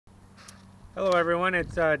Hello everyone,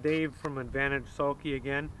 it's Dave from Advantage Sulky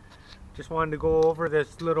again. Just wanted to go over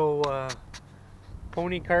this little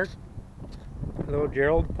pony cart, little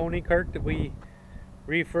Jerald pony cart that we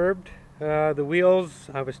refurbed. The wheels,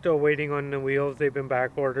 I was still waiting on the wheels, they've been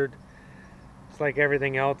back ordered. It's like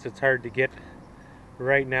everything else, it's hard to get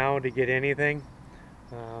right now to get anything.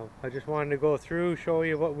 I just wanted to go through, show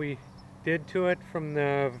you what we did to it from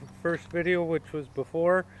the first video, which was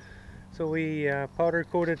before. So we powder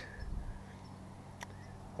coated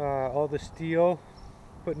all the steel,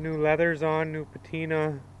 put new leathers on, new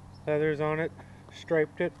patina leathers on it,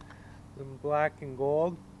 striped it in black and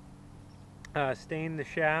gold, stained the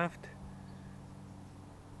shaft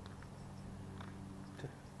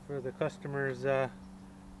for the customer's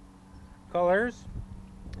colors,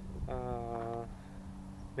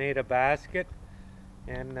 made a basket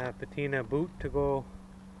and a patina boot to go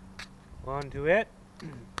onto it.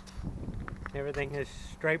 Everything is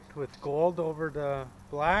striped with gold over the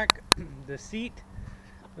black. The seat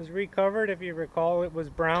was recovered. If you recall, it was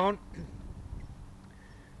brown.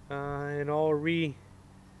 And all redone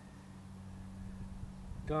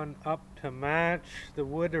up to match. The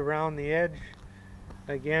wood around the edge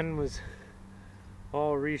again was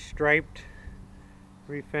all restriped,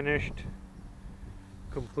 refinished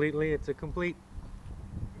completely. It's a complete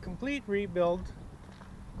rebuild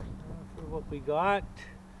for what we got.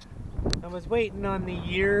 I was waiting on the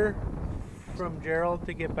year from Jerald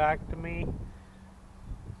to get back to me.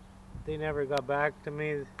 They never got back to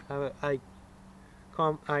me. I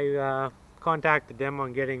contacted them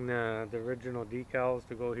on getting the original decals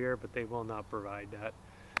to go here, but they will not provide that.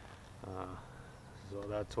 So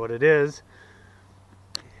that's what it is.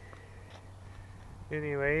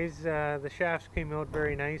 Anyways, the shafts came out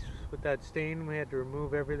very nice with that stain. We had to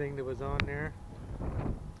remove everything that was on there.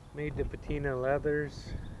 Made the patina leathers.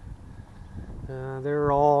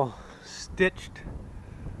 They're all stitched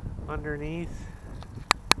underneath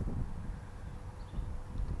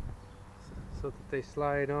so that they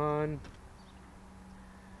slide on.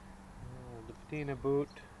 The patina boot,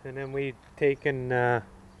 and then we've taken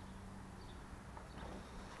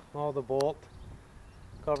all the bolt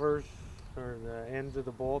covers, or the ends of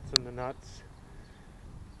the bolts and the nuts.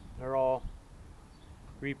 They're all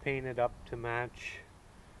repainted up to match,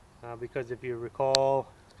 because if you recall,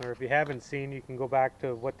 or if you haven't seen, you can go back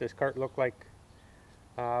to what this cart looked like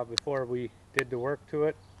before we did the work to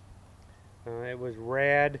it. It was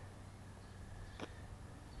red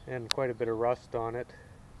and quite a bit of rust on it,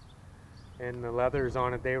 and the leathers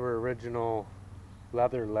on it, they were original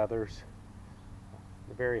leathers.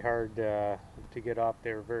 They're very hard to get off.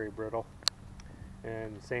 They were very brittle,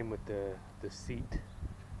 and same with the seat.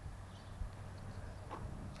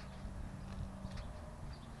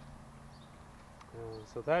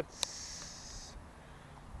 So that's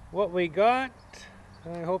what we got.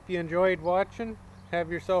 I hope you enjoyed watching.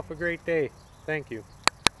 Have yourself a great day. Thank you.